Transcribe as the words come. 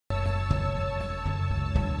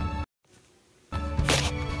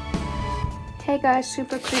Hey guys,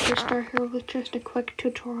 Super Creeper Star here with just a quick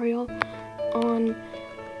tutorial on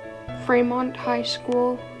Fremont High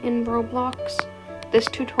School in Roblox. This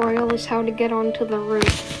tutorial is how to get onto the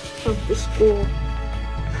roof of the school.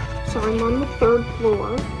 So I'm on the 3rd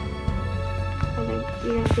floor. I think,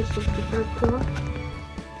 yeah, this is the 3rd floor.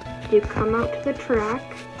 You come out to the track.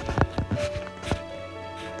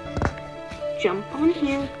 Jump on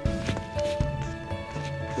here.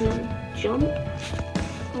 And then jump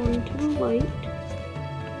onto the light.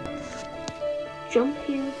 Jump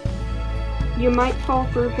here. You might fall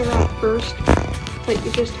through here at first, but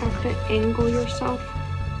you just have to angle yourself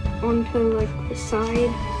onto like the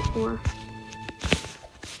side or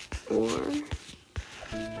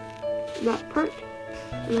that part,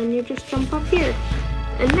 and then you just jump up here.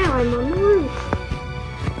 And now I'm on the roof.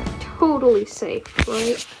 Totally safe,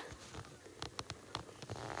 right?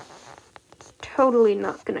 Totally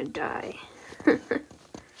not gonna die.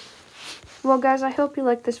 Well guys, I hope you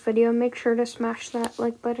liked this video. Make sure to smash that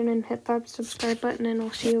like button and hit that subscribe button, and I'll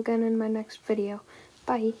see you again in my next video.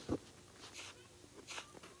 Bye.